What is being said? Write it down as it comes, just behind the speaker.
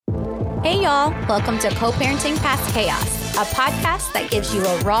Hey y'all, welcome to Co-Parenting Past Chaos, a podcast that gives you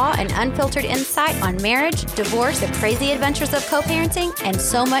a raw and unfiltered insight on marriage, divorce, the crazy adventures of co-parenting, and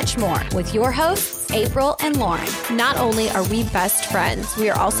so much more with your hosts, April and Lauren. Not only are we best friends, we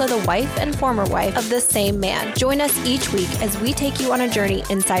are also the wife and former wife of the same man. Join us each week as we take you on a journey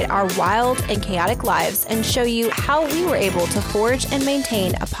inside our wild and chaotic lives and show you how we were able to forge and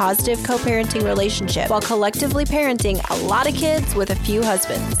maintain a positive co-parenting relationship while collectively parenting a lot of kids with a few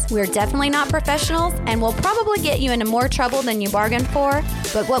husbands. We're definitely not professionals and will probably get you into more trouble than you bargained for,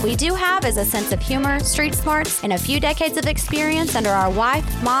 but what we do have is a sense of humor, street smarts, and a few decades of experience under our wife,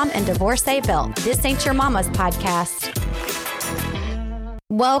 mom, and divorcee belt. This ain't your mama's podcast.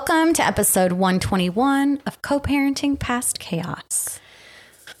 Welcome to episode 121 of Co-Parenting Past Chaos.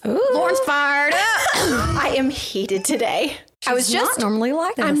 Ooh. Lauren's fired up. I am heated today. I was just not normally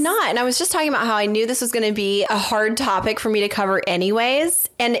like this. I'm not. And I was just talking about how I knew this was going to be a hard topic for me to cover anyways.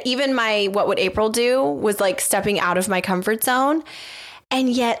 And even my What Would April Do was like stepping out of my comfort zone. And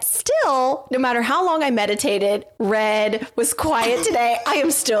yet still, no matter how long I meditated, read, was quiet today, I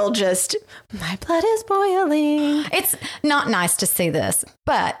am still just, my blood is boiling. It's not nice to see this,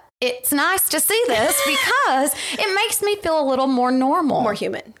 but it's nice to see this because it makes me feel a little more normal. More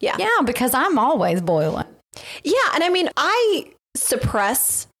human. Yeah. Yeah, because I'm always boiling. Yeah. And I mean, I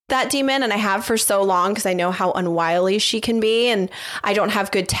suppress that demon, and I have for so long because I know how unwily she can be, and I don't have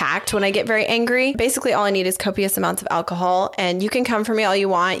good tact when I get very angry. Basically, all I need is copious amounts of alcohol, and you can come for me all you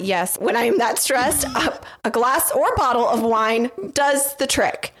want. Yes, when I am that stressed, a glass or bottle of wine does the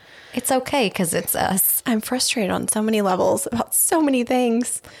trick. It's okay because it's us. I'm frustrated on so many levels about so many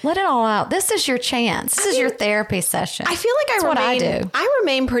things. Let it all out. This is your chance. This is your therapy session. I feel like I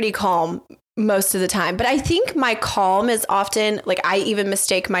remain pretty calm most of the time, but I think my calm is often like, I even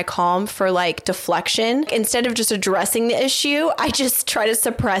mistake my calm for like deflection. Instead of just addressing the issue, I just try to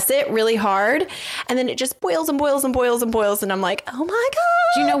suppress it really hard, and then it just boils and boils and boils and boils, and I'm like, oh my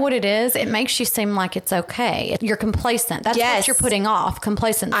God. Do you know what it is? It makes you seem like it's okay. You're complacent. That's what you're putting off,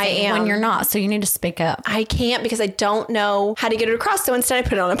 complacency. I am. When you're not, so you need to speak up. I can't because I don't know how to get it across, so instead I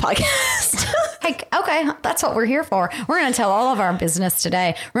put it on a podcast. Hey, okay, that's what we're here for. We're going to tell all of our business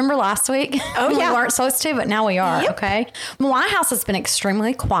today. Remember last week? Oh, yeah. We weren't supposed to, but now we are, Yep. okay? My house has been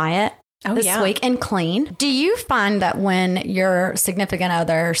extremely quiet this week and clean. Do you find that when your significant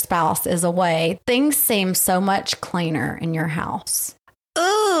other, spouse, is away, things seem so much cleaner in your house?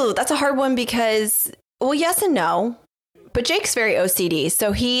 Oh, that's a hard one because, well, yes and no. But Jake's very OCD,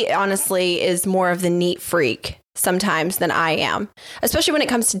 so he honestly is more of the neat freak sometimes than I am, especially when it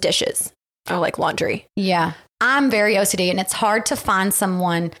comes to dishes or like laundry. Yeah, I'm very OCD, and it's hard to find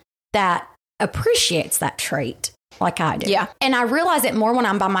someone that appreciates that trait like I do. Yeah. And I realize it more when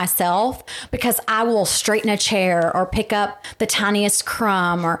I'm by myself because I will straighten a chair or pick up the tiniest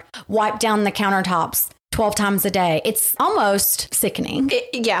crumb or wipe down the countertops 12 times a day. It's almost sickening.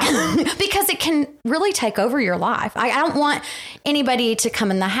 Yeah. Because it can really take over your life. I don't want anybody to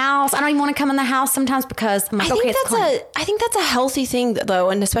come in the house. I don't even want to come in the house sometimes because I'm like, I think that's a healthy thing though.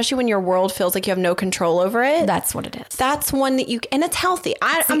 And especially when your world feels like you have no control over it. That's what it is. That's one that and it's healthy.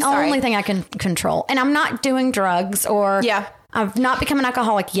 It's the only thing I can control. And I'm not doing drugs or I've not become an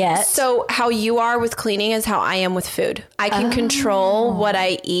alcoholic yet. So how you are with cleaning is how I am with food. I can control what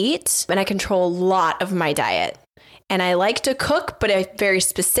I eat, and I control a lot of my diet. And I like to cook, but I'm very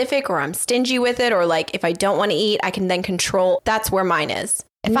specific, or I'm stingy with it, or like if I don't want to eat, I can then control. That's where mine is.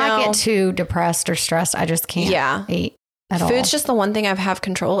 If I get too depressed or stressed, I just can't eat at all. Food's just the one thing I have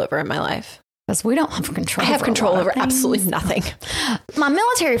control over in my life. Because we don't have control. I have control over absolutely nothing. My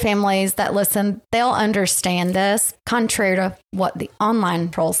military families that listen, they'll understand this. Contrary to what the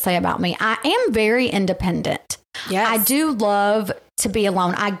online trolls say about me, I am very independent. Yes. I do love to be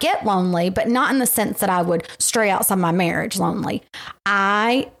alone. I get lonely, but not in the sense that I would stray outside my marriage lonely.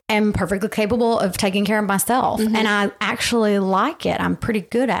 I am perfectly capable of taking care of myself, and I actually like it. I'm pretty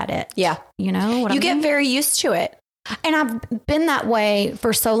good at it. Yeah. You know what I mean? Get very used to it. And I've been that way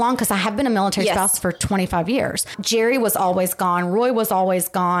for so long because I have been a military spouse for 25 years. Jerry was always gone. Roy was always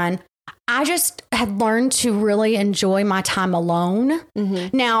gone. I just had learned to really enjoy my time alone.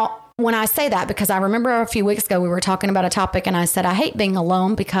 Now, when I say that, because I remember a few weeks ago, we were talking about a topic and I said, I hate being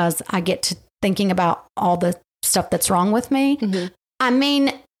alone because I get to thinking about all the stuff that's wrong with me. I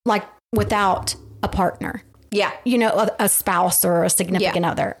mean, like without a partner. Yeah. You know, a spouse or a significant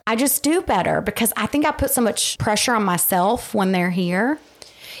other. I just do better because I think I put so much pressure on myself when they're here.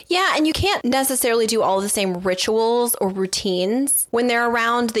 Yeah, and you can't necessarily do all the same rituals or routines when they're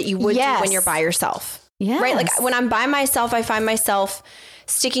around that you would do when you're by yourself. Yeah. Right? Like when I'm by myself, I find myself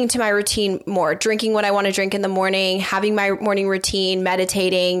sticking to my routine more, drinking what I want to drink in the morning, having my morning routine,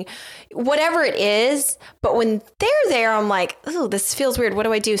 meditating, whatever it is. But when they're there, I'm like, oh, this feels weird. What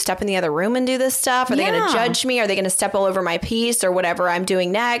do I do? Step in the other room and do this stuff? Are they going to judge me? Are they going to step all over my piece or whatever I'm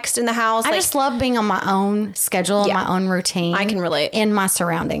doing next in the house? I just love being on my own schedule, my own routine. I can relate. In my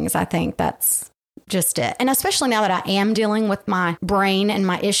surroundings. I think that's just it. And especially now that I am dealing with my brain and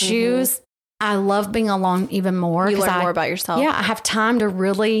my issues, I love being alone even more. You learn more about yourself. Yeah, I have time to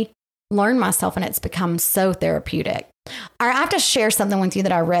really learn myself, and it's become so therapeutic. All right, I have to share something with you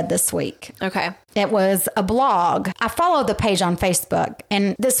that I read this week. Okay. It was a blog. I follow the page on Facebook,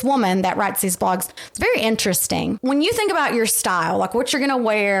 and this woman that writes these blogs, it's very interesting. When you think about your style, like what you're going to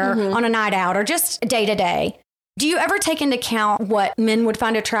wear on a night out or just day to day, do you ever take into account what men would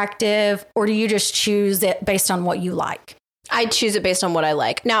find attractive, or do you just choose it based on what you like? I choose it based on what I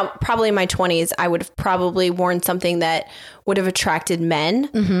like. Now, probably in my 20s, I would have probably worn something that would have attracted men.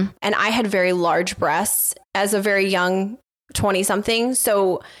 And I had very large breasts as a very young 20-something.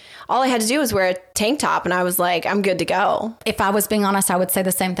 So all I had to do was wear a tank top, and I was like, I'm good to go. If I was being honest, I would say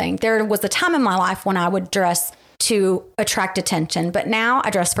the same thing. There was a time in my life when I would dress to attract attention, but now I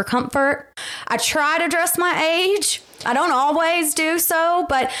dress for comfort. I try to dress my age. I don't always do so,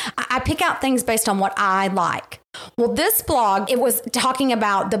 but I pick out things based on what I like. Well, this blog, it was talking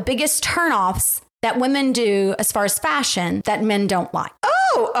about the biggest turnoffs that women do as far as fashion that men don't like.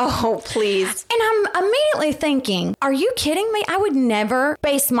 Oh, please. And I'm immediately thinking, are you kidding me? I would never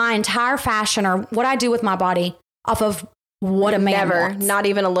base my entire fashion or what I do with my body off of what a man wants. Not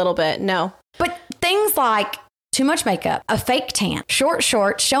even a little bit. No. But things like too much makeup, a fake tan, short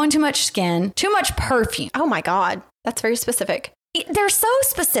shorts, showing too much skin, too much perfume. Oh my God. That's very specific. They're so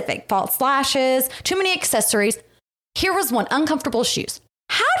specific. False lashes, too many accessories. Here was one, uncomfortable shoes.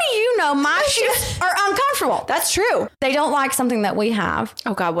 How do you know my shoes are uncomfortable? That's true. They don't like something that we have.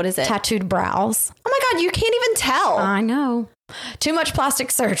 Oh God, what is it? Tattooed brows. Oh my God, you can't even tell. I know. Too much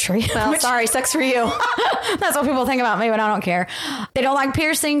plastic surgery. Well, sorry, sucks for you. That's what people think about me, but I don't care. They don't like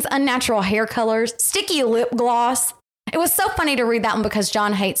piercings, unnatural hair colors, sticky lip gloss. It was so funny to read that one because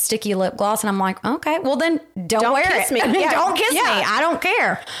John hates sticky lip gloss. And I'm like, okay, well then don't wear kiss it. Me. Yeah. Don't kiss me. I don't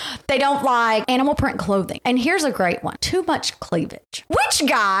care. They don't like animal print clothing. And here's a great one. Too much cleavage. Which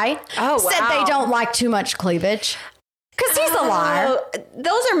guy said they don't like too much cleavage? Because he's a liar.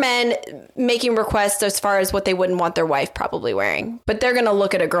 Those are men making requests as far as what they wouldn't want their wife probably wearing. But they're going to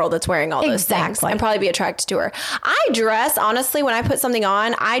look at a girl that's wearing all those things and probably be attracted to her. I dress, honestly, when I put something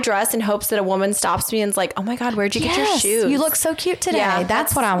on, I dress in hopes that a woman stops me and is like, oh my God, where'd you get your shoes? You look so cute today. Yeah,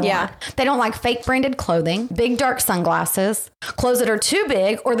 that's what I want. Yeah. They don't like fake branded clothing, big dark sunglasses, clothes that are too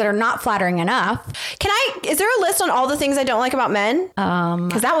big or that are not flattering enough. Is there a list on all the things I don't like about men?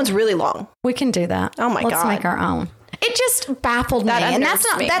 Because that one's really long. We can do that. Oh my God. Let's make our own. It just baffled me. And that's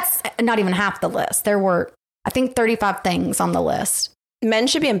not even half the list. There were, I think, 35 things on the list. Men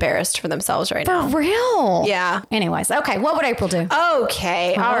should be embarrassed for themselves right now. For real? Yeah. Anyways, okay. What would April do?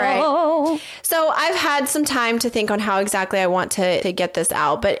 Okay. All right. So I've had some time to think on how exactly I want to get this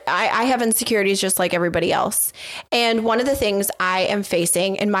out, but I have insecurities just like everybody else. And one of the things I am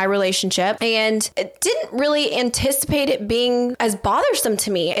facing in my relationship, and it didn't really anticipate it being as bothersome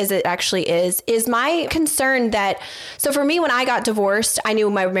to me as it actually is my concern that, so for me, when I got divorced, I knew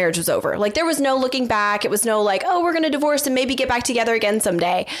my marriage was over. Like there was no looking back. It was no like, oh, we're going to divorce and maybe get back together again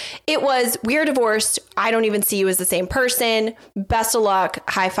someday. It was, we're divorced. I don't even see you as the same person. Best of luck.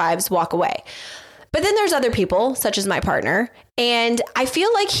 High fives. Walk away. But then there's other people, such as my partner. And I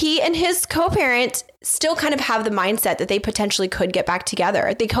feel like he and his co-parent still kind of have the mindset that they potentially could get back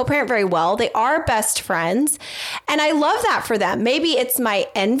together. They co-parent very well. They are best friends. And I love that for them. Maybe it's my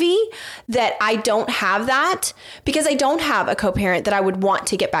envy that I don't have that because I don't have a co-parent that I would want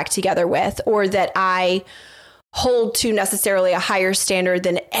to get back together with, or that I hold to necessarily a higher standard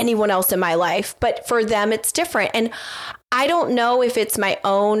than anyone else in my life. But for them, it's different. And I don't know if it's my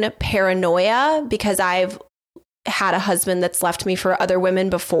own paranoia because I've had a husband that's left me for other women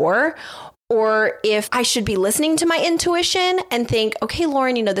before, or if I should be listening to my intuition and think, okay,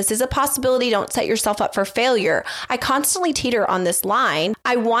 Lauren, this is a possibility. Don't set yourself up for failure. I constantly teeter on this line.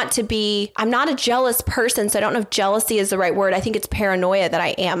 I'm not a jealous person, so I don't know if jealousy is the right word. I think it's paranoia that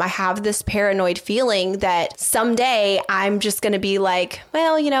I am. I have this paranoid feeling that someday I'm just going to be like,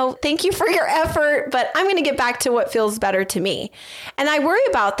 well, thank you for your effort, but I'm going to get back to what feels better to me. And I worry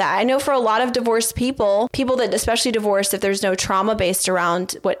about that. I know for a lot of divorced people that especially divorced, if there's no trauma based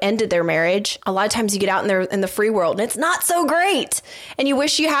around what ended their marriage, marriage. A lot of times you get out in the free world and it's not so great. And you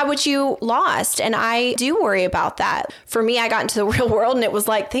wish you had what you lost. And I do worry about that. For me, I got into the real world and it was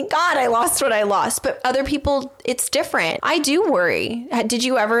like, thank God I lost what I lost. But other people, it's different. I do worry. Did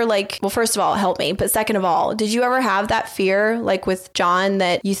you ever first of all, help me. But second of all, did you ever have that fear like with John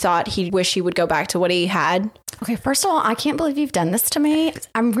that you thought he'd wish he would go back to what he had? Okay, first of all, I can't believe you've done this to me.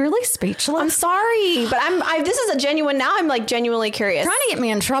 I'm really speechless. I'm sorry, but this is a genuine, now I'm like genuinely curious. Trying to get me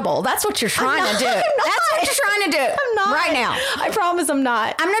in trouble. That's what you're trying to do. That's what you're trying to do. I'm not. Right now. I promise I'm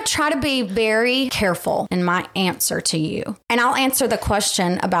not. I'm going to try to be very careful in my answer to you. And I'll answer the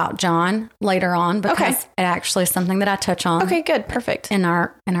question about John later on because it actually is something that I touch on. Okay, good. Perfect. In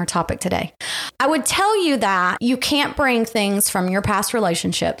our topic today. I would tell you that you can't bring things from your past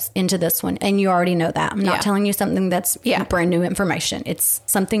relationships into this one. And you already know that. I'm not telling you something that's brand new information. It's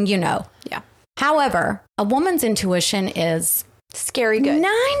something you know. Yeah. However, a woman's intuition is scary good.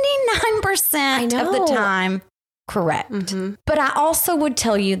 99% of the time correct. Mm-hmm. But I also would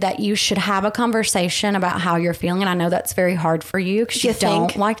tell you that you should have a conversation about how you're feeling. And I know that's very hard for you because you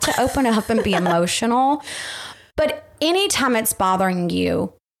don't like to open up and be emotional. But anytime it's bothering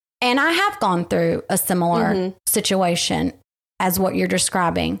you, and I have gone through a similar situation as what you're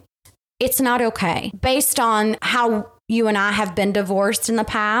describing, it's not okay. Based on how you and I have been divorced in the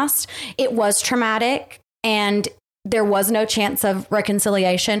past, it was traumatic and there was no chance of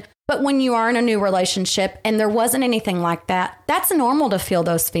reconciliation. But when you are in a new relationship and there wasn't anything like that, that's normal to feel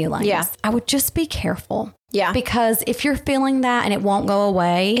those feelings. Yeah. I would just be careful. Yeah. Because if you're feeling that and it won't go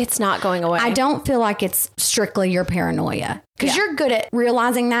away, it's not going away. I don't feel like it's strictly your paranoia because you're good at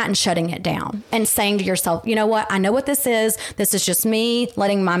realizing that and shutting it down and saying to yourself, you know what? I know what this is. This is just me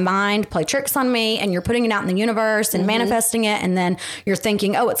letting my mind play tricks on me, and you're putting it out in the universe and manifesting it. And then you're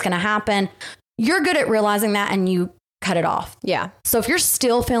thinking, oh, it's going to happen. You're good at realizing that and you cut it off. Yeah. So if you're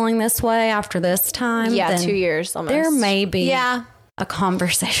still feeling this way after this time, then 2 years almost. There may be a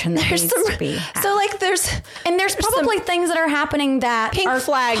conversation that needs to be had. So like there's probably things that are happening that pink are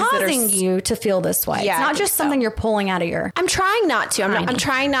flags causing you to feel this way. Yeah, it's not just something you're pulling out of your. I'm trying not to. I'm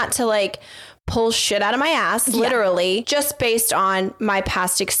trying not to like pull shit out of my ass, literally, just based on my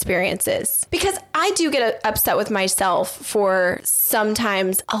past experiences. Because I do get upset with myself for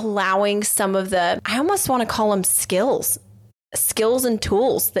sometimes allowing some of the, I almost want to call them skills and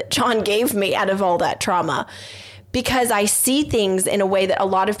tools that John gave me out of all that trauma. Because I see things in a way that a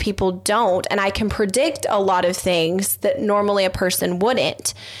lot of people don't. And I can predict a lot of things that normally a person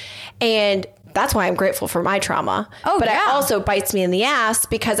wouldn't. And that's why I'm grateful for my trauma. But it also bites me in the ass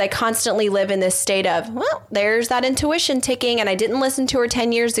because I constantly live in this state of, well, there's that intuition ticking and I didn't listen to her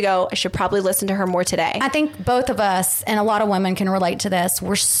 10 years ago. I should probably listen to her more today. I think both of us and a lot of women can relate to this.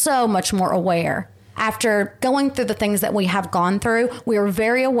 We're so much more aware. After going through the things that we have gone through, we are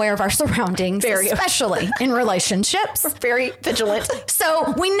very aware of our surroundings, especially in relationships. We're very vigilant.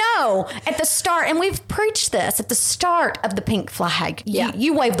 So we know at the start, and we've preached this, at the start of the pink flag,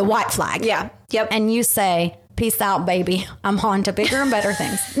 you wave the white flag. Yeah. Yep. And you say, peace out, baby. I'm on to bigger and better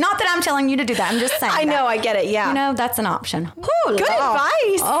things. Not that I'm telling you to do that. I'm just saying I know. I get it. Yeah. You know, that's an option. Good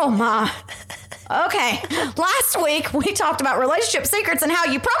advice. Oh, my. Okay. Last week, we talked about relationship secrets and how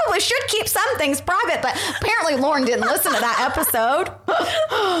you probably should keep some things private, but apparently Lauren didn't listen to that episode.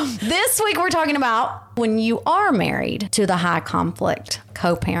 This week, we're talking about when you are married to the high conflict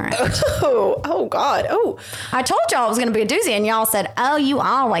co-parent. Oh, God. Oh, I told y'all it was going to be a doozy, and y'all said, oh, you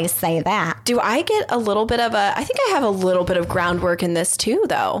always say that. Do I get a little bit of I think I have a little bit of groundwork in this too,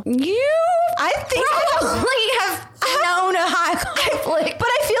 though. I think probably have known a high conflict. But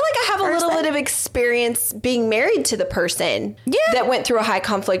I feel like I have a little bit of experience being married to the person that went through a high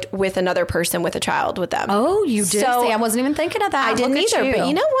conflict with another person with a child with them. Oh, you did? So, see, I wasn't even thinking of that. I didn't either. But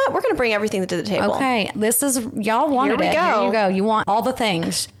you know what? We're going to bring everything to the table. Okay. This is, y'all wanted it. Here you go. You want all the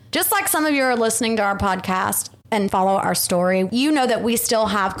things. Just like some of you are listening to our podcast and follow our story, you know that we still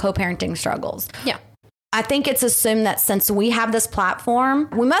have co-parenting struggles. Yeah. I think it's assumed that since we have this platform,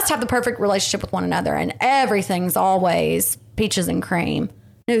 we must have the perfect relationship with one another, and everything's always peaches and cream.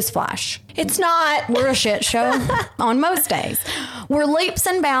 Newsflash. It's not. We're a shit show on most days. We're leaps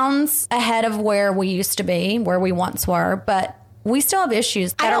and bounds ahead of where we used to be, where we once were, but we still have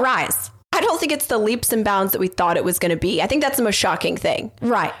issues that arise. I don't think it's the leaps and bounds that we thought it was going to be. I think that's the most shocking thing.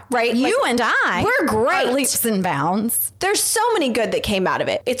 Right. You and I. We're great. Leaps and bounds. There's so many good that came out of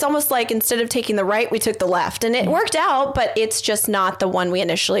it. It's almost like instead of taking the right, we took the left. And it worked out, but it's just not the one we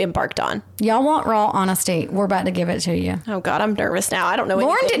initially embarked on. Y'all want raw honesty. We're about to give it to you. Oh, God, I'm nervous now. I don't know anything.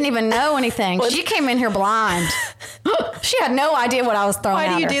 Lauren didn't even know anything. She came in here blind. She had no idea what I was throwing at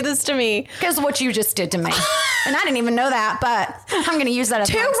her. Why do you do this to me? Because of what you just did to me. And I didn't even know that, but I'm going to use that as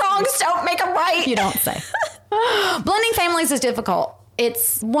two wrongs don't make a right. You don't say. Blending families is difficult.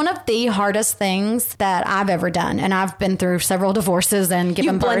 It's one of the hardest things that I've ever done. And I've been through several divorces and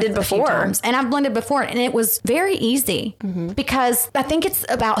given birth blended a few before. times. And I've blended before. And it was very easy because I think it's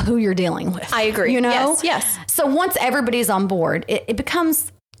about who you're dealing with. I agree. You know? Yes. So once everybody's on board, it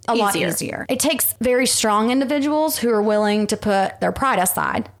becomes a lot easier. It takes very strong individuals who are willing to put their pride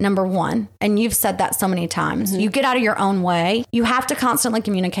aside, number one. And you've said that so many times. You get out of your own way. You have to constantly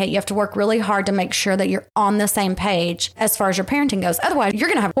communicate. You have to work really hard to make sure that you're on the same page as far as your parenting goes. Otherwise, you're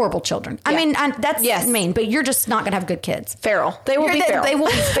going to have horrible children. I mean, that's mean, but you're just not going to have good kids. Feral. They will be feral. They will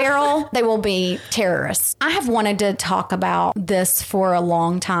be feral. They will be terrorists. I have wanted to talk about this for a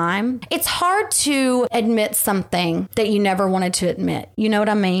long time. It's hard to admit something that you never wanted to admit. You know what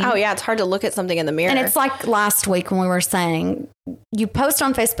I mean? Oh, yeah. It's hard to look at something in the mirror. And it's like last week when we were saying, you post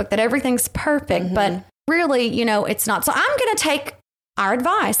on Facebook that everything's perfect, but really, you know, it's not. So I'm going to take our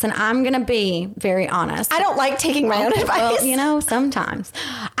advice and I'm going to be very honest. I don't like taking my own advice. Well, you know, sometimes.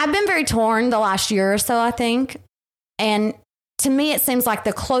 I've been very torn the last year or so, I think. And to me, it seems like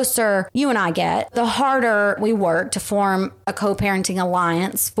the closer you and I get, the harder we work to form a co-parenting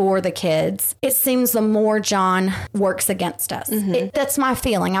alliance for the kids. It seems the more John works against us. That's my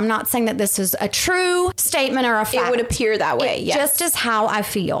feeling. I'm not saying that this is a true statement or a fact. It would appear that way, It just is how I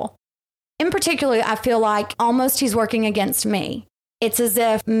feel. In particular, I feel like almost he's working against me. It's as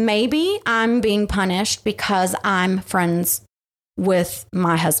if maybe I'm being punished because I'm friends with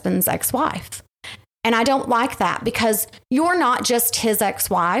my husband's ex-wife. And I don't like that because you're not just his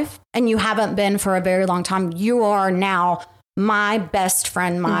ex-wife and you haven't been for a very long time. You are now my best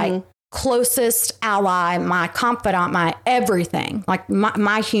friend, my closest ally, my confidant, my everything, like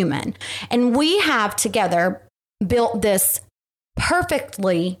my human. And we have together built this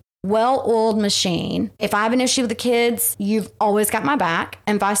perfectly well-oiled machine. If I have an issue with the kids, you've always got my back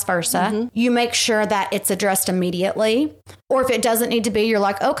and vice versa. You make sure that it's addressed immediately. Or if it doesn't need to be, you're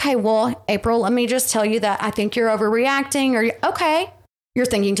like, okay, well, April, let me just tell you that I think you're overreacting or okay, you're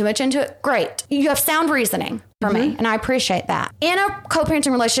thinking too much into it. Great. You have sound reasoning for me. And I appreciate that. In a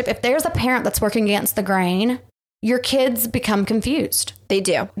co-parenting relationship, if there's a parent that's working against the grain, your kids become confused. They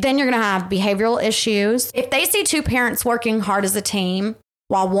do. Then you're going to have behavioral issues. If they see two parents working hard as a team,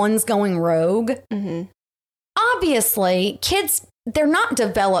 while one's going rogue, obviously kids, they're not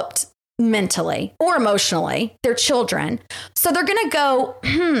developed mentally or emotionally. They're children. So they're going to go,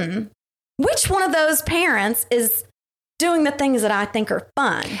 which one of those parents is doing the things that I think are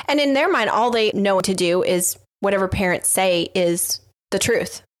fun? And in their mind, all they know to do is whatever parents say is the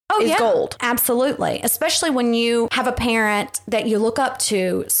truth. Is gold. Absolutely. Especially when you have a parent that you look up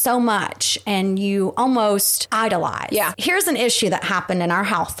to so much and you almost idolize. Yeah. Here's an issue that happened in our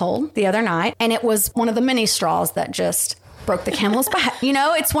household the other night. And it was one of the many straws that just broke the camel's back. You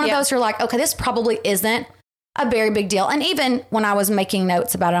know, it's one of those you're like, okay, this probably isn't a very big deal. And even when I was making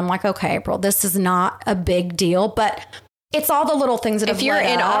notes about it, I'm like, okay, April, this is not a big deal, but it's all the little things that if you're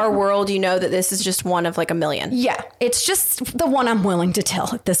in our world, you know that this is just one of like a million. Yeah. It's just the one I'm willing to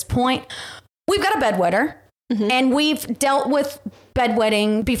tell at this point. We've got a bedwetter and we've dealt with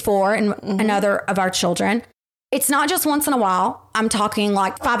bedwetting before in another of our children. It's not just once in a while. I'm talking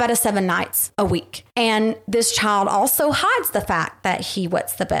like 5 out of 7 nights a week. And this child also hides the fact that he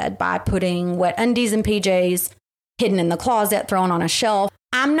wets the bed by putting wet undies and PJs hidden in the closet, thrown on a shelf.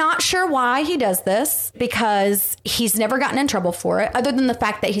 I'm not sure why he does this because he's never gotten in trouble for it, other than the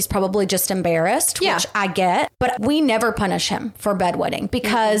fact that he's probably just embarrassed, which I get. But we never punish him for bedwetting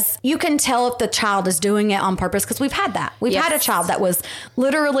because you can tell if the child is doing it on purpose because we've had that. We've had a child that was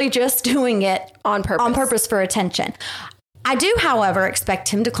literally just doing it on purpose for attention. I do, however, expect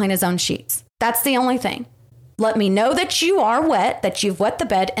him to clean his own sheets. That's the only thing. Let me know that you are wet, that you've wet the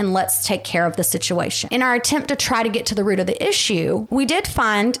bed, and let's take care of the situation. In our attempt to try to get to the root of the issue, we did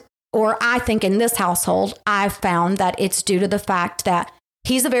find, or I think in this household, I've found that it's due to the fact that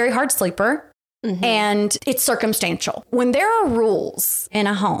he's a very hard sleeper and it's circumstantial. When there are rules in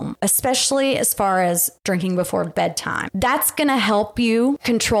a home, especially as far as drinking before bedtime, that's going to help you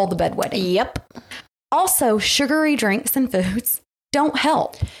control the bedwetting. Yep. Also, sugary drinks and foods don't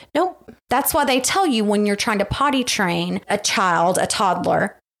help. Nope. That's why they tell you when you're trying to potty train a child, a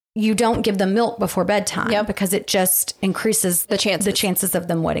toddler, you don't give them milk before bedtime because it just increases the chances of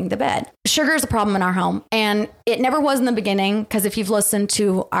them wetting the bed. Sugar is a problem in our home, and it never was in the beginning because if you've listened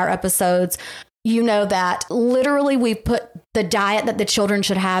to our episodes, you know that literally we put the diet that the children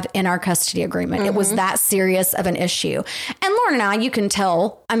should have in our custody agreement. It was that serious of an issue. And Lauren and I, you can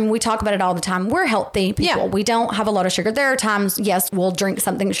tell, I mean, we talk about it all the time. We're healthy people. We don't have a lot of sugar. There are times, yes, we'll drink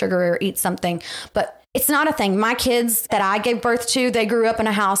something sugary or eat something, but it's not a thing. My kids that I gave birth to, they grew up in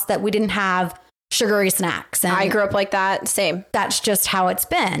a house that we didn't have sugary snacks. And I grew up like that. Same. That's just how it's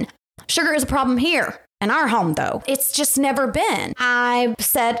been. Sugar is a problem here. In our home, though, it's just never been. I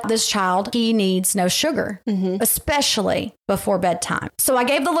said, this child, he needs no sugar, especially before bedtime. So I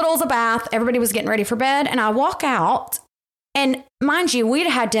gave the littles a bath. Everybody was getting ready for bed. And I walk out. And mind you, we'd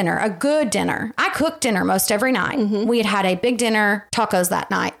had dinner, a good dinner. I cooked dinner most every night. We had had a big dinner, tacos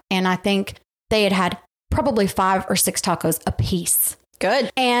that night. And I think they had had probably 5 or 6 tacos a piece.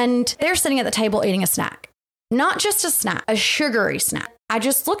 Good. And they're sitting at the table eating a snack. Not just a snack, a sugary snack. I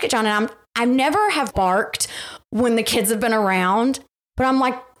just look at John and I never have barked when the kids have been around, but I'm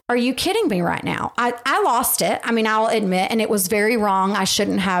like, are you kidding me right now? I lost it. I mean, I'll admit, and it was very wrong. I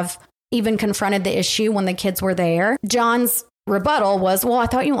shouldn't have even confronted the issue when the kids were there. John's rebuttal was, well, I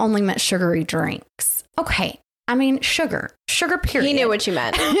thought you only meant sugary drinks. Okay. I mean, sugar period. He knew what you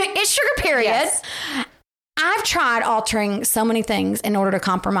meant. It's sugar period. Yes. I've tried altering so many things in order to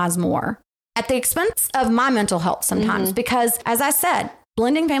compromise more at the expense of my mental health sometimes, because as I said,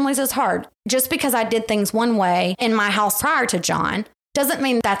 blending families is hard. Just because I did things one way in my house prior to John doesn't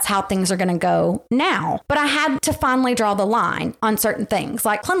mean that's how things are going to go now. But I had to finally draw the line on certain things.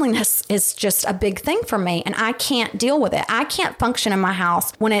 Like cleanliness is just a big thing for me, and I can't deal with it. I can't function in my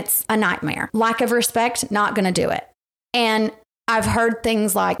house when it's a nightmare. Lack of respect, not going to do it. And I've heard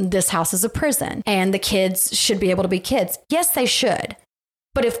things like this house is a prison and the kids should be able to be kids. Yes, they should.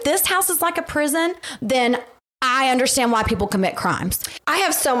 But if this house is like a prison, then I understand why people commit crimes. I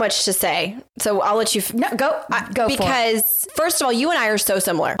have so much to say, so I'll let you go because first of all, you and I are so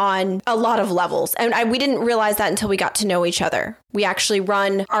similar on a lot of levels, and we didn't realize that until we got to know each other. We actually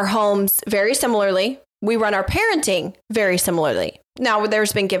run our homes very similarly. We run our parenting very similarly. Now,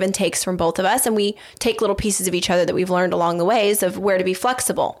 there's been give and takes from both of us, and we take little pieces of each other that we've learned along the ways of where to be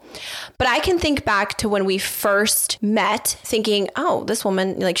flexible. But I can think back to when we first met thinking, oh, this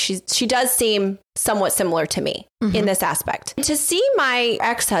woman, like she does seem somewhat similar to me in this aspect. To see my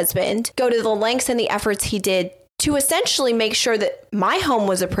ex-husband go to the lengths and the efforts he did to essentially make sure that my home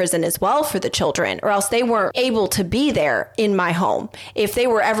was a prison as well for the children, or else they weren't able to be there in my home. If they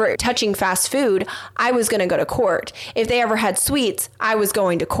were ever touching fast food, I was going to go to court. If they ever had sweets, I was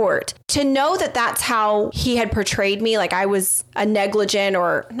going to court. To know that that's how he had portrayed me, like I was a negligent,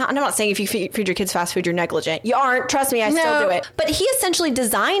 or not, I'm not saying if you feed your kids fast food, you're negligent. You aren't. Trust me, I still do it. But he essentially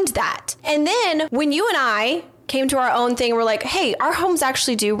designed that. And then when you and I came to our own thing, we're like, hey, our homes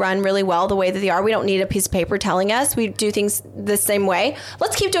actually do run really well the way that they are. We don't need a piece of paper telling us we do things the same way.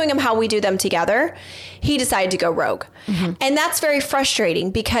 Let's keep doing them how we do them together. He decided to go rogue. And that's very frustrating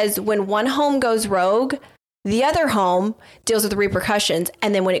because when one home goes rogue, the other home deals with the repercussions.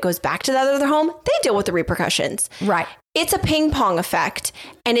 And then when it goes back to the other home, they deal with the repercussions. Right. It's a ping pong effect,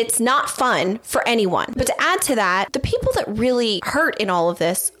 and it's not fun for anyone. But to add to that, the people that really hurt in all of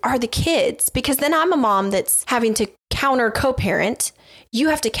this are the kids, because then I'm a mom that's having to counter co-parent. You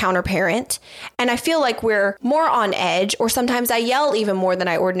have to counter-parent. And I feel like we're more on edge, or sometimes I yell even more than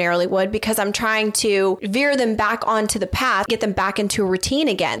I ordinarily would because I'm trying to veer them back onto the path, get them back into a routine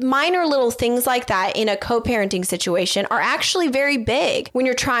again. Minor little things like that in a co-parenting situation are actually very big. When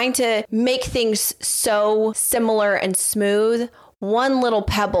you're trying to make things so similar and smooth, one little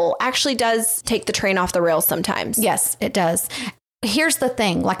pebble actually does take the train off the rails sometimes. Yes, it does. Here's the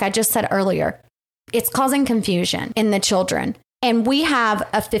thing, like I just said earlier, it's causing confusion in the children. And we have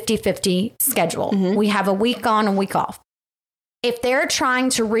a 50-50 schedule. We have a week on, a week off. If they're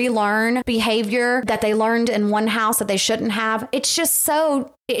trying to relearn behavior that they learned in one house that they shouldn't have, it's just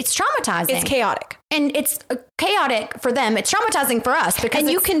it's traumatizing. It's chaotic. And it's chaotic for them. It's traumatizing for us because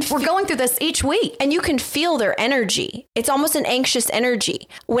we're going through this each week. And you can feel their energy. It's almost an anxious energy.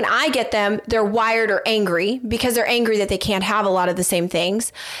 When I get them, they're wired or angry because they're angry that they can't have a lot of the same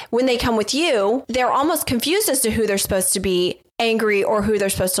things. When they come with you, they're almost confused as to who they're supposed to be angry or who they're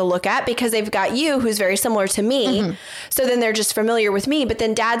supposed to look at because they've got you who's very similar to me. So then they're just familiar with me, but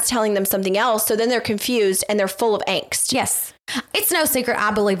then dad's telling them something else. So then they're confused and they're full of angst. Yes. It's no secret. I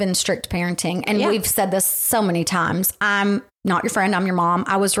believe in strict parenting. And we've said this so many times. I'm not your friend. I'm your mom.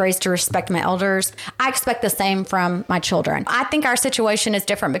 I was raised to respect my elders. I expect the same from my children. I think our situation is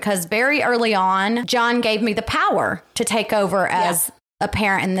different because very early on, John gave me the power to take over as a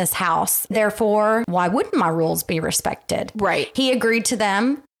parent in this house. Therefore, why wouldn't my rules be respected? Right. He agreed to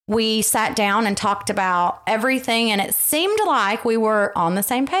them. we sat down and talked about everything. And it seemed like we were on the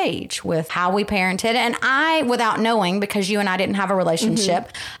same page with how we parented. And I, without knowing, because you and I didn't have a relationship,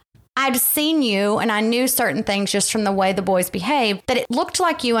 I'd seen you and I knew certain things just from the way the boys behaved, that it looked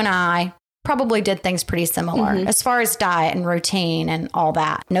like you and I probably did things pretty similar as far as diet and routine and all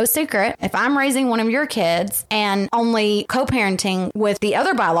that. No secret, if I'm raising one of your kids and only co-parenting with the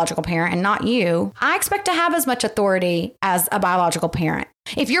other biological parent and not you, I expect to have as much authority as a biological parent.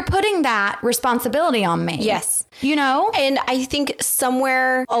 If you're putting that responsibility on me. Yes. You know? And I think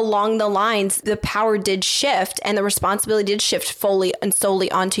somewhere along the lines, the power did shift and the responsibility did shift fully and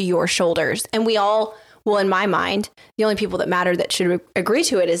solely onto your shoulders. And we all, well, in my mind, the only people that matter that should agree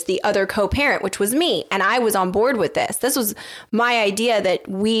to it is the other co-parent, which was me. And I was on board with this. This was my idea that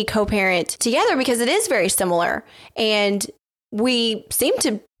we co-parent together because it is very similar. And we seem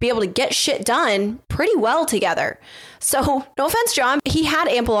to be able to get shit done pretty well together. So no offense, John, he had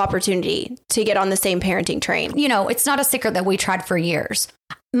ample opportunity to get on the same parenting train. You know, it's not a secret that we tried for years.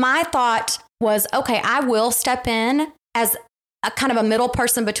 My thought was, okay, I will step in as a kind of a middle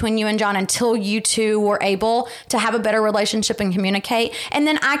person between you and John until you two were able to have a better relationship and communicate. And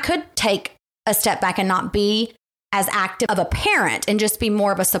then I could take a step back and not be as active of a parent and just be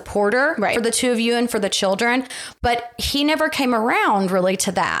more of a supporter for the two of you and for the children. But he never came around really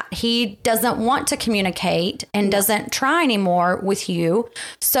to that. He doesn't want to communicate and doesn't try anymore with you.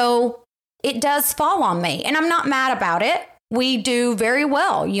 So it does fall on me and I'm not mad about it. We do very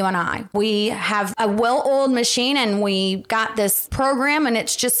well, you and I. We have a well-oiled machine and we got this program and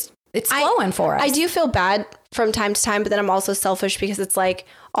it's flowing for us. I do feel bad from time to time, but then I'm also selfish because it's like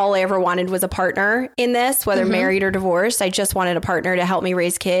all I ever wanted was a partner in this, whether married or divorced. I just wanted a partner to help me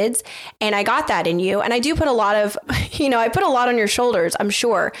raise kids. And I got that in you. And I do put a lot of, I put a lot on your shoulders, I'm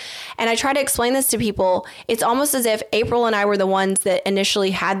sure. And I try to explain this to people. It's almost as if April and I were the ones that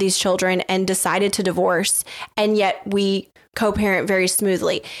initially had these children and decided to divorce. And yet we co-parent very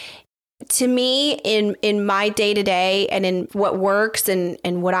smoothly. To me, in my day-to-day and in what works and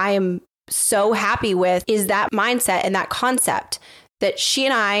what I am so happy with is that mindset and that concept that she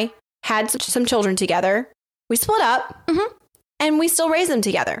and I had some children together. We split up and we still raise them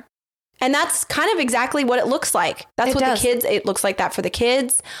together. And that's kind of exactly what it looks like. That's what it looks like that for the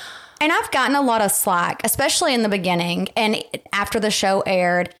kids. And I've gotten a lot of slack, especially in the beginning. And after the show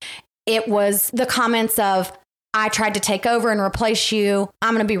aired, it was the comments of, I tried to take over and replace you.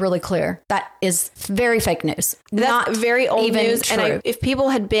 I'm going to be really clear. That is very fake news. That's not very old news. True. And if people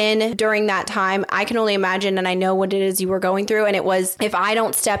had been during that time, I can only imagine, and I know what it is you were going through. And it was, if I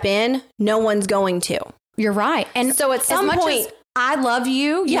don't step in, no one's going to. You're right. And so at some point, I love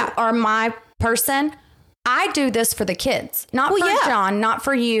you. You are my person. I do this for the kids, not for John, not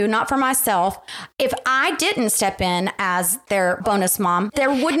for you, not for myself. If I didn't step in as their bonus mom, there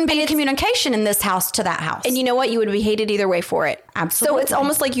wouldn't be communication in this house to that house. And you know what? You would be hated either way for it. Absolutely. So it's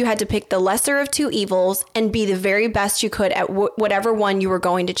almost like you had to pick the lesser of two evils and be the very best you could at whatever one you were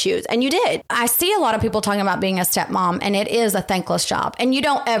going to choose. And you did. I see a lot of people talking about being a stepmom, and it is a thankless job. And you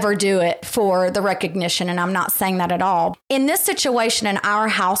don't ever do it for the recognition. And I'm not saying that at all. In this situation in our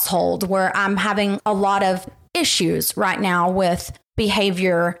household where I'm having a lot of issues right now with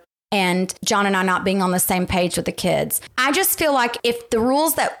behavior and John and I not being on the same page with the kids, I just feel like if the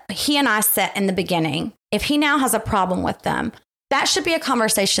rules that he and I set in the beginning, if he now has a problem with them, that should be a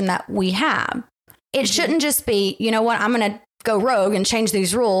conversation that we have. It shouldn't just be, you know what, I'm going to go rogue and change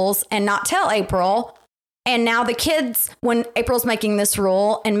these rules and not tell April. And now the kids, when April's making this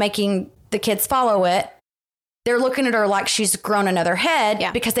rule and making the kids follow it, they're looking at her like she's grown another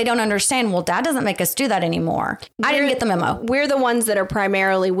head because they don't understand. Well, Dad doesn't make us do that anymore. I didn't get the memo. We're the ones that are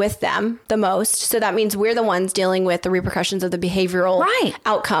primarily with them the most. So that means we're the ones dealing with the repercussions of the behavioral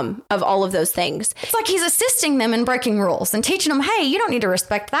outcome of all of those things. It's like he's assisting them in breaking rules and teaching them, hey, you don't need to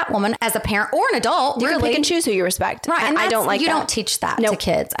respect that woman as a parent or an adult. You can pick and choose who you respect. Right. And I don't like that. You don't teach that to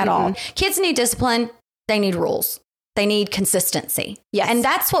kids at all. Kids need discipline. They need rules. They need consistency. Yes. And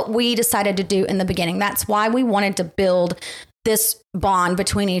that's what we decided to do in the beginning. That's why we wanted to build this bond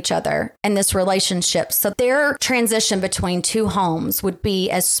between each other and this relationship. So their transition between two homes would be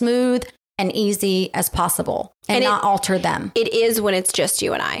as smooth and easy as possible and not alter them. It is when it's just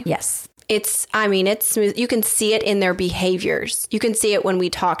you and I. Yes. It's smooth. You can see it in their behaviors. You can see it when we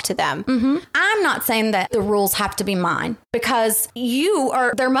talk to them. Mm-hmm. I'm not saying that the rules have to be mine, because you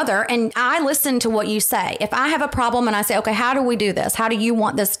are their mother and I listen to what you say. If I have a problem and I say, okay, how do we do this? How do you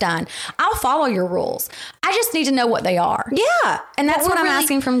want this done? I'll follow your rules. I just need to know what they are. Yeah. And that's what I'm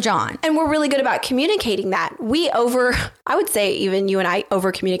asking from John. And we're really good about communicating that. I would say even you and I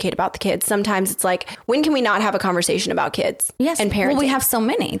over communicate about the kids. Sometimes it's like, when can we not have a conversation about kids and parenting? Well, we have so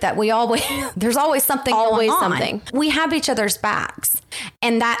many that we always, there's always something going on. We have each other's backs.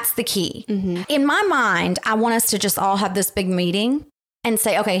 And that's the key. Mm-hmm. In my mind, I want us to just all have this big meeting and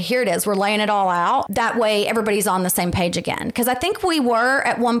say, okay, here it is. We're laying it all out. That way everybody's on the same page again. Because I think we were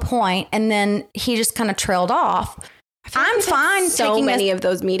at one point and then he just kind of trailed off. I'm fine taking many of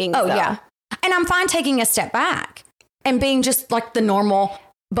those meetings. Oh, yeah. And I'm fine taking a step back and being just like the normal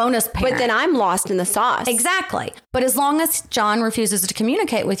bonus parent. But then I'm lost in the sauce. Exactly. But as long as John refuses to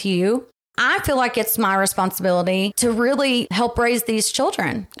communicate with you, I feel like it's my responsibility to really help raise these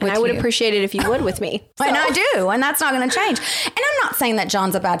children. And I would appreciate it if you would with me. So. And I do. And that's not going to change. And I'm not saying that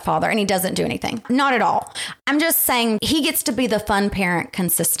John's a bad father and he doesn't do anything. Not at all. I'm just saying he gets to be the fun parent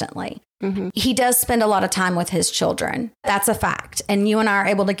consistently. Mm-hmm. He does spend a lot of time with his children. That's a fact. And you and I are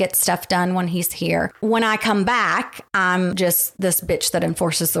able to get stuff done when he's here. When I come back, I'm just this bitch that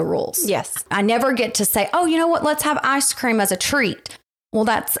enforces the rules. Yes. I never get to say, oh, you know what? Let's have ice cream as a treat. Well,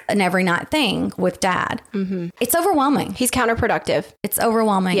 that's an every night thing with Dad. Mm-hmm. It's overwhelming. He's counterproductive. It's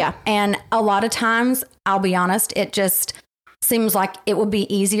overwhelming. Yeah. And a lot of times, I'll be honest, it just seems like it would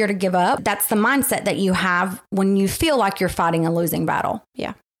be easier to give up. That's the mindset that you have when you feel like you're fighting a losing battle.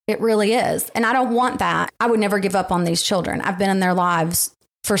 Yeah. It really is. And I don't want that. I would never give up on these children. I've been in their lives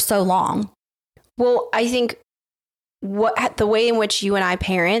for so long. Well, I think the way in which you and I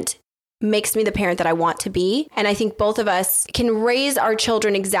parent makes me the parent that I want to be. And I think both of us can raise our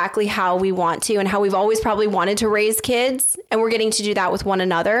children exactly how we want to and how we've always probably wanted to raise kids. And we're getting to do that with one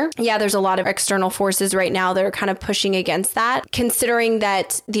another. Yeah, there's a lot of external forces right now that are kind of pushing against that. Considering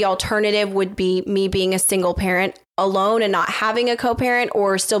that the alternative would be me being a single parent alone and not having a co-parent,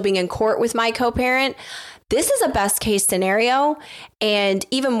 or still being in court with my co-parent. This is a best case scenario, and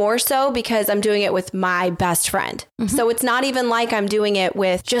even more so because I'm doing it with my best friend. Mm-hmm. So it's not even like I'm doing it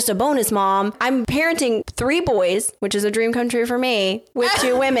with just a bonus mom. I'm parenting 3 boys, which is a dream come true for me, with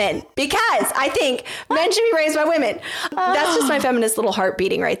 2 women, because I think men should be raised by women. That's just my feminist little heart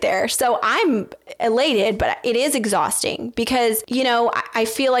beating right there. So I'm elated, but it is exhausting because, you know, I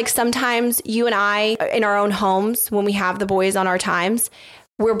feel like sometimes you and I in our own homes, when we have the boys on our times,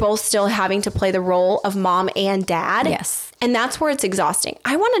 we're both still having to play the role of mom and dad. Yes. And that's where it's exhausting.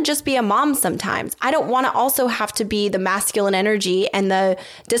 I want to just be a mom sometimes. I don't want to also have to be the masculine energy and the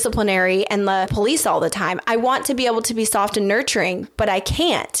disciplinary and the police all the time. I want to be able to be soft and nurturing, but I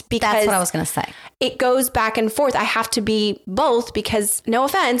can't because that's what I was going to say. It goes back and forth. I have to be both because, no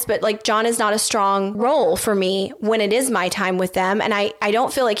offense, but like John is not a strong role for me when it is my time with them. And I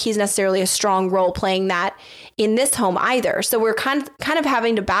don't feel like he's necessarily a strong role playing that in this home either. So we're kind of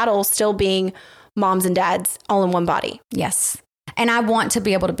having to battle still being moms and dads all in one body. Yes. And I want to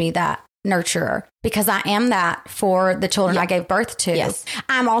be able to be that nurturer because I am that for the children I gave birth to. Yes.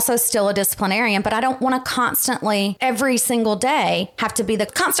 I'm also still a disciplinarian, but I don't want to constantly, every single day, have to be the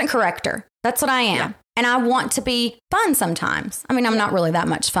constant corrector. That's what I am. Yeah. And I want to be fun sometimes. I mean, I'm not really that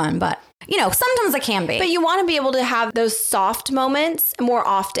much fun, but you know, sometimes I can be. But you want to be able to have those soft moments more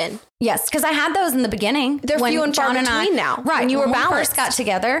often. Yes, because I had those in the beginning. They're few and far between now. Right. When you were balanced. When we first got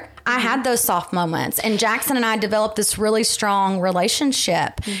together, I had those soft moments. And Jackson and I developed this really strong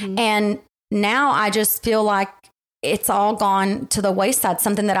relationship. Mm-hmm. And now I just feel like it's all gone to the wayside,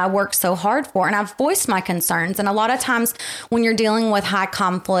 something that I worked so hard for. And I've voiced my concerns. And a lot of times when you're dealing with high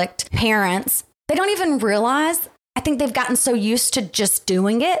conflict parents, they don't even realize. I think they've gotten so used to just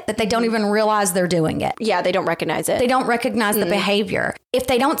doing it that they don't even realize they're doing it. Yeah, they don't recognize it. They don't recognize the behavior. If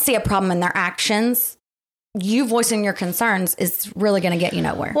they don't see a problem in their actions, you voicing your concerns is really going to get you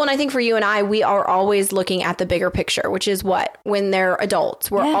nowhere. Well, and I think for you and I, we are always looking at the bigger picture, which is what? When they're adults.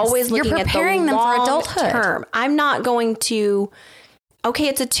 We're always looking at the long them for adulthood. Term. I'm not going to... Okay,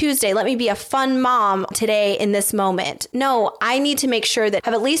 it's a Tuesday. Let me be a fun mom today in this moment. No, I need to make sure that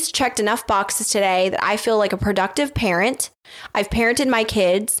I've at least checked enough boxes today that I feel like a productive parent. I've parented my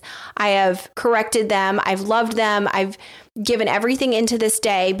kids. I have corrected them. I've loved them. I've given everything into this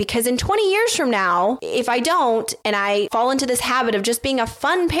day, because in 20 years from now, if I don't, and I fall into this habit of just being a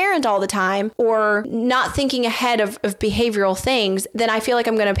fun parent all the time or not thinking ahead of behavioral things, then I feel like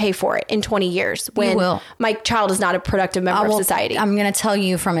I'm going to pay for it in 20 years when my child is not a productive member of society. I'm going to tell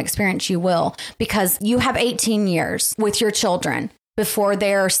you from experience, you will, because you have 18 years with your children before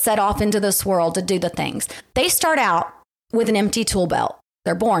they're set off into this world to do the things. They start out with an empty tool belt.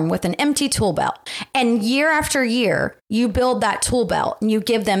 They're born with an empty tool belt. And year after year, you build that tool belt and you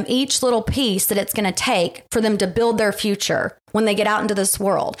give them each little piece that it's going to take for them to build their future when they get out into this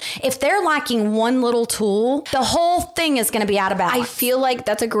world. If they're lacking one little tool, the whole thing is going to be out of balance. I feel like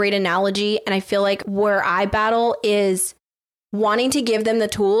that's a great analogy. And I feel like where I battle is wanting to give them the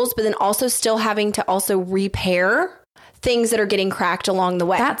tools, but then also still having to also repair things that are getting cracked along the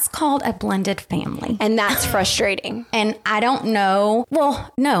way. That's called a blended family. And that's frustrating. And I don't know.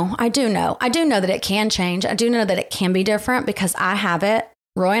 Well, no, I do know. I do know that it can change. I do know that it can be different because I have it.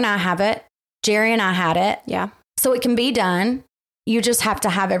 Roy and I have it. Jerry and I had it. Yeah. So it can be done. You just have to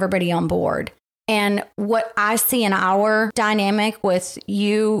have everybody on board. And what I see in our dynamic with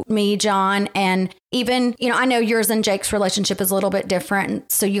you, me, John, and even, I know yours and Jake's relationship is a little bit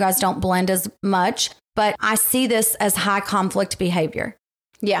different, so you guys don't blend as much. But I see this as high conflict behavior.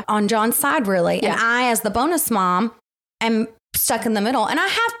 Yeah. On John's side, really. Yeah. And I, as the bonus mom, am stuck in the middle. And I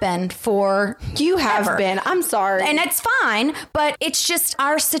have been for You have ever. been. I'm sorry. And it's fine. But it's just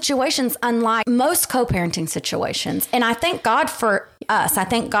our situation's unlike most co-parenting situations. And I thank God for us. I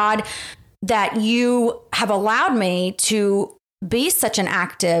thank God that you have allowed me to be such an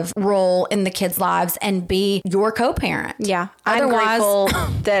active role in the kids' lives and be your co-parent. Yeah. Otherwise, I'm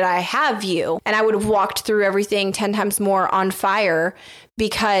grateful that I have you. And I would have walked through everything 10 times more on fire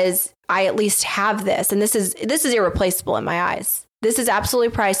because I at least have this. And this is irreplaceable in my eyes. This is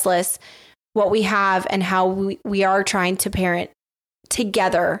absolutely priceless, what we have and how we are trying to parent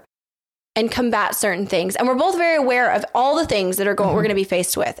together and combat certain things. And we're both very aware of all the things that are we're going to be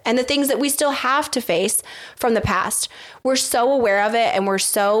faced with and the things that we still have to face from the past. We're so aware of it and we're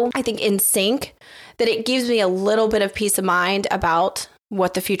so, I think, in sync that it gives me a little bit of peace of mind about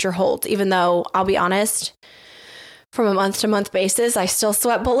what the future holds, even though I'll be honest, from a month to month basis, I still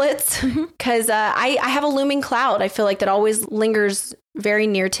sweat bullets because I have a looming cloud. I feel like that always lingers very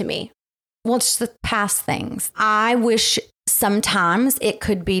near to me. Well, it's the past things. I wish sometimes it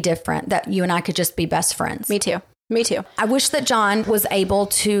could be different, that you and I could just be best friends. Me too. Me too. I wish that John was able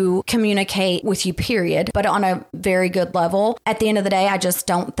to communicate with you, period, but on a very good level. At the end of the day, I just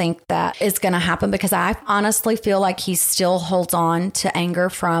don't think that is going to happen because I honestly feel like he still holds on to anger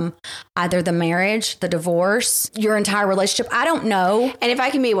from either the marriage, the divorce, your entire relationship. I don't know. And if I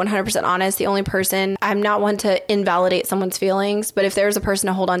can be 100% honest, the only person, I'm not one to invalidate someone's feelings, but if there's a person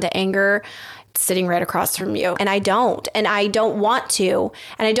to hold on to anger, sitting right across from you. And I don't want to.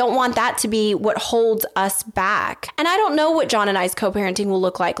 And I don't want that to be what holds us back. And I don't know what John and I's co-parenting will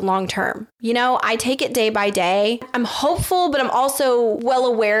look like long term. I take it day by day. I'm hopeful, but I'm also well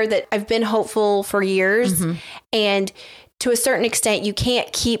aware that I've been hopeful for years. And to a certain extent, you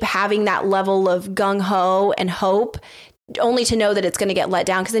can't keep having that level of gung-ho and hope only to know that it's going to get let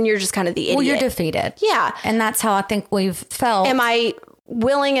down because then you're just kind of the idiot. Well, you're defeated. Yeah. And that's how I think we've felt. Am I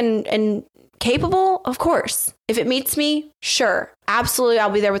willing and capable? Of course. If it meets me, sure. Absolutely. I'll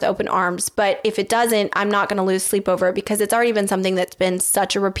be there with open arms. But if it doesn't, I'm not going to lose sleep over it because it's already been something that's been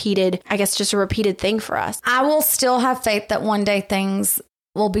such a repeated thing for us. I will still have faith that one day things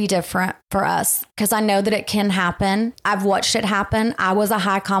will be different for us because I know that it can happen. I've watched it happen. I was a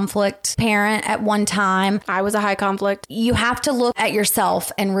high conflict parent at one time. I was a high conflict. You have to look at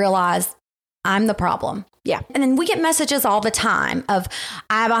yourself and realize I'm the problem. Yeah. And then we get messages all the time of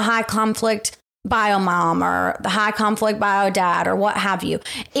I have a high conflict bio mom or the high conflict bio dad or what have you.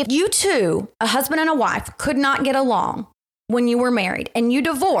 If you two, a husband and a wife, could not get along when you were married and you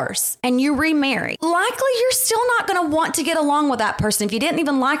divorce and you remarry, likely you're still not going to want to get along with that person if you didn't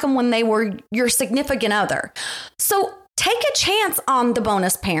even like them when they were your significant other. So take a chance on the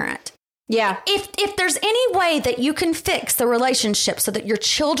bonus parent. Yeah. If there's any way that you can fix the relationship so that your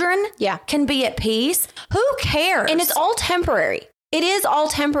children can be at peace, who cares? And it's all temporary. It is all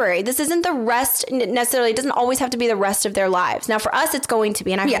temporary. This isn't the rest necessarily. It doesn't always have to be the rest of their lives. Now, for us, it's going to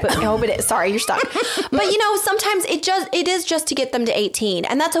be, and I hope it is. Sorry, you're stuck. But sometimes it is just to get them to 18,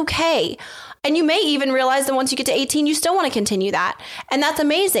 and that's okay. And you may even realize that once you get to 18, you still want to continue that, and that's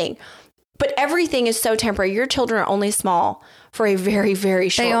amazing. But everything is so temporary. Your children are only small for a very, very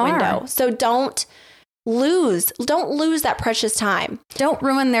short window. So don't lose that precious time. Don't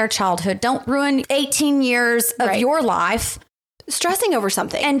ruin their childhood. Don't ruin 18 years of your life stressing over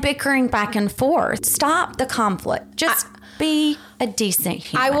something and bickering back and forth. Stop the conflict. Just be a decent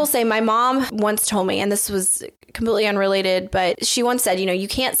human. I will say my mom once told me, and this was completely unrelated, but she once said, you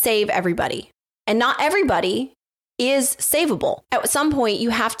can't save everybody. And not everybody is savable. At some point,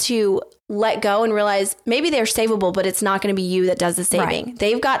 you have to let go and realize maybe they're savable, but it's not going to be you that does the saving. Right.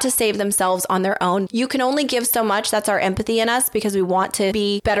 They've got to save themselves on their own. You can only give so much. That's our empathy in us, because we want to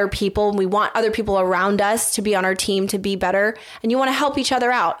be better people. And we want other people around us to be on our team to be better. And you want to help each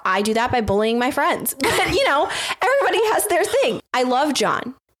other out. I do that by bullying my friends. But, everybody has their thing. I love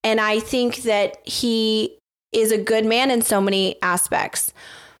John. And I think that he is a good man in so many aspects.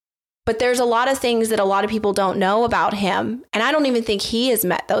 But there's a lot of things that a lot of people don't know about him. And I don't even think he has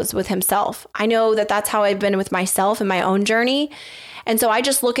met those with himself. I know that that's how I've been with myself in my own journey. And so I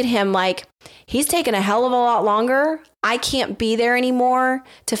just look at him like he's taken a hell of a lot longer. I can't be there anymore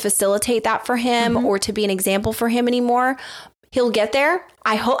to facilitate that for him or to be an example for him anymore. He'll get there.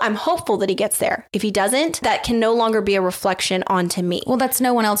 I'm hopeful that he gets there. If he doesn't, that can no longer be a reflection onto me. Well, that's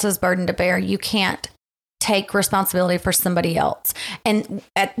no one else's burden to bear. You can't take responsibility for somebody else. And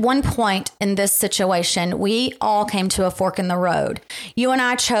at one point in this situation, we all came to a fork in the road. You and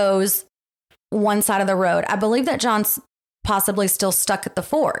I chose one side of the road. I believe that John's possibly still stuck at the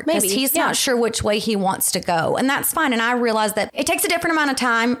fork because he's not sure which way he wants to go. And that's fine. And I realize that it takes a different amount of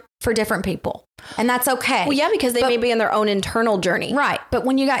time for different people. And that's okay. Well, yeah, because they may be in their own internal journey. Right. But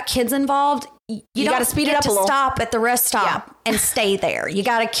when you got kids involved, you got to speed it up a little. Stop at the rest stop and stay there. You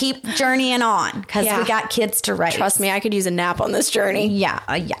got to keep journeying on because we got kids to raise. Trust me, I could use a nap on this journey. Yeah.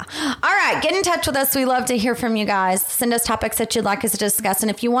 All right. Get in touch with us. We love to hear from you guys. Send us topics that you'd like us to discuss. And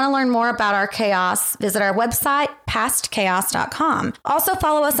if you want to learn more about our chaos, visit our website, pastchaos.com. Also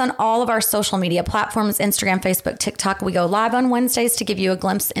follow us on all of our social media platforms, Instagram, Facebook, TikTok. We go live on Wednesdays to give you a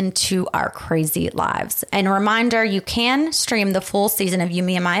glimpse into our crazy lives. And a reminder, you can stream the full season of You,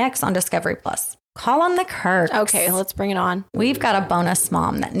 Me, and My Ex on Discovery Plus. Call on the Kirks. Okay, let's bring it on. We've got a bonus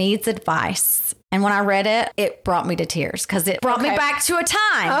mom that needs advice. And when I read it, it brought me to tears because it brought me back to a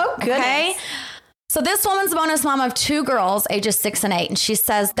time. Oh, goodness. Okay. So this woman's a bonus mom of 2 girls, ages 6 and 8. And she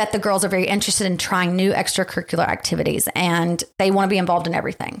says that the girls are very interested in trying new extracurricular activities and they want to be involved in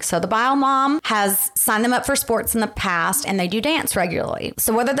everything. So the bio mom has signed them up for sports in the past and they do dance regularly.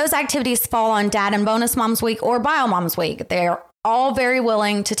 So whether those activities fall on dad and bonus mom's week or bio mom's week, they're all very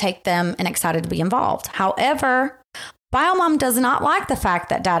willing to take them and excited to be involved. However, bio mom does not like the fact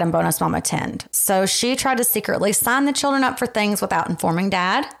that dad and bonus mom attend. So she tried to secretly sign the children up for things without informing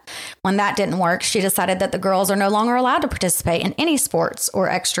dad. When that didn't work, she decided that the girls are no longer allowed to participate in any sports or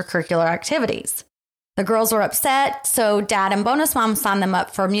extracurricular activities. The girls were upset, so dad and bonus mom signed them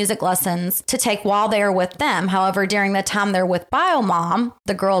up for music lessons to take while they are with them. However, during the time they're with bio mom,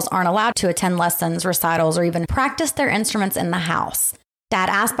 the girls aren't allowed to attend lessons, recitals, or even practice their instruments in the house. Dad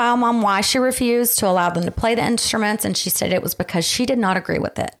asked bio mom why she refused to allow them to play the instruments, and she said it was because she did not agree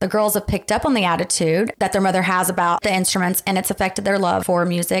with it. The girls have picked up on the attitude that their mother has about the instruments, and it's affected their love for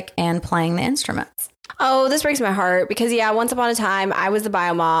music and playing the instruments. Oh, this breaks my heart because, once upon a time, I was the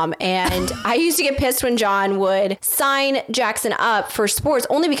bio mom and I used to get pissed when John would sign Jackson up for sports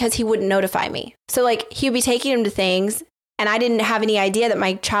only because he wouldn't notify me. So, he would be taking him to things and I didn't have any idea that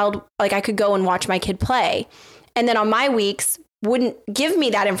my child, I could go and watch my kid play. And then on my weeks, wouldn't give me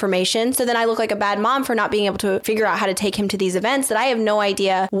that information. So then I look like a bad mom for not being able to figure out how to take him to these events that I have no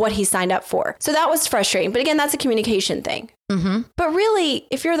idea what he signed up for. So that was frustrating. But again, that's a communication thing. Mm-hmm. But really,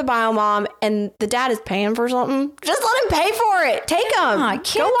 if you're the bio mom and the dad is paying for something, just let him pay for it. Take him.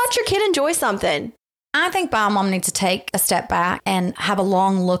 Go watch your kid enjoy something. I think bio mom needs to take a step back and have a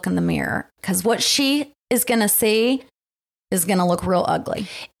long look in the mirror because what she is going to see is going to look real ugly.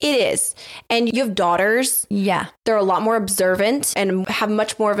 It is. And you have daughters. Yeah. They're a lot more observant and have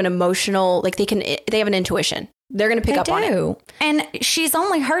much more of an emotional, they have an intuition. They're going to pick up on it. And she's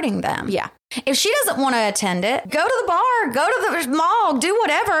only hurting them. Yeah. If she doesn't want to attend it, go to the bar, go to the mall, do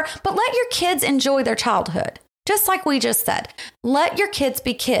whatever, but let your kids enjoy their childhood. Just like we just said, let your kids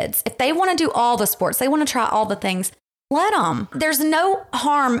be kids. If they want to do all the sports, they want to try all the things, let them. There's no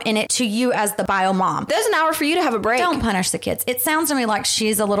harm in it to you as the bio mom. There's an hour for you to have a break. Don't punish the kids. It sounds to me like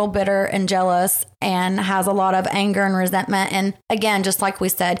she's a little bitter and jealous and has a lot of anger and resentment. And again, just like we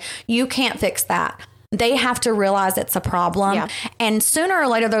said, you can't fix that. They have to realize it's a problem. Yeah. And sooner or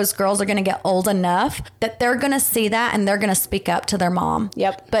later, those girls are going to get old enough that they're going to see that and they're going to speak up to their mom.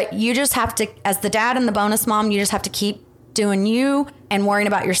 Yep. But you just have to, as the dad and the bonus mom, you just have to keep doing you and worrying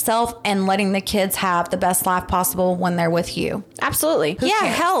about yourself and letting the kids have the best life possible when they're with you. Absolutely. Who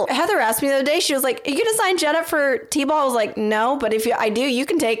cares? Hell, Heather asked me the other day, she was like, are you going to sign Jet up for T-ball? I was like, no, but if I do, you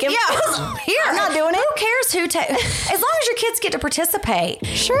can take him. Yeah. Here. I'm not doing it. Who cares who takes? As long as your kids get to participate.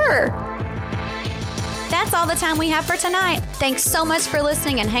 Sure. That's all the time we have for tonight. Thanks so much for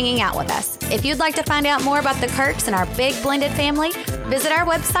listening and hanging out with us. If you'd like to find out more about the Kirks and our big blended family, visit our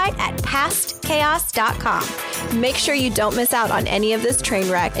website at pastchaos.com. Make sure you don't miss out on any of this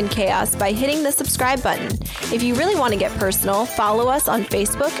train wreck and chaos by hitting the subscribe button. If you really want to get personal, follow us on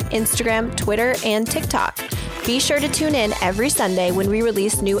Facebook, Instagram, Twitter, and TikTok. Be sure to tune in every Sunday when we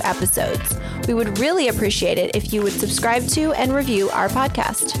release new episodes. We would really appreciate it if you would subscribe to and review our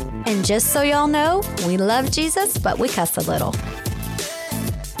podcast. And just so y'all know, we love Jesus, but we cuss a little.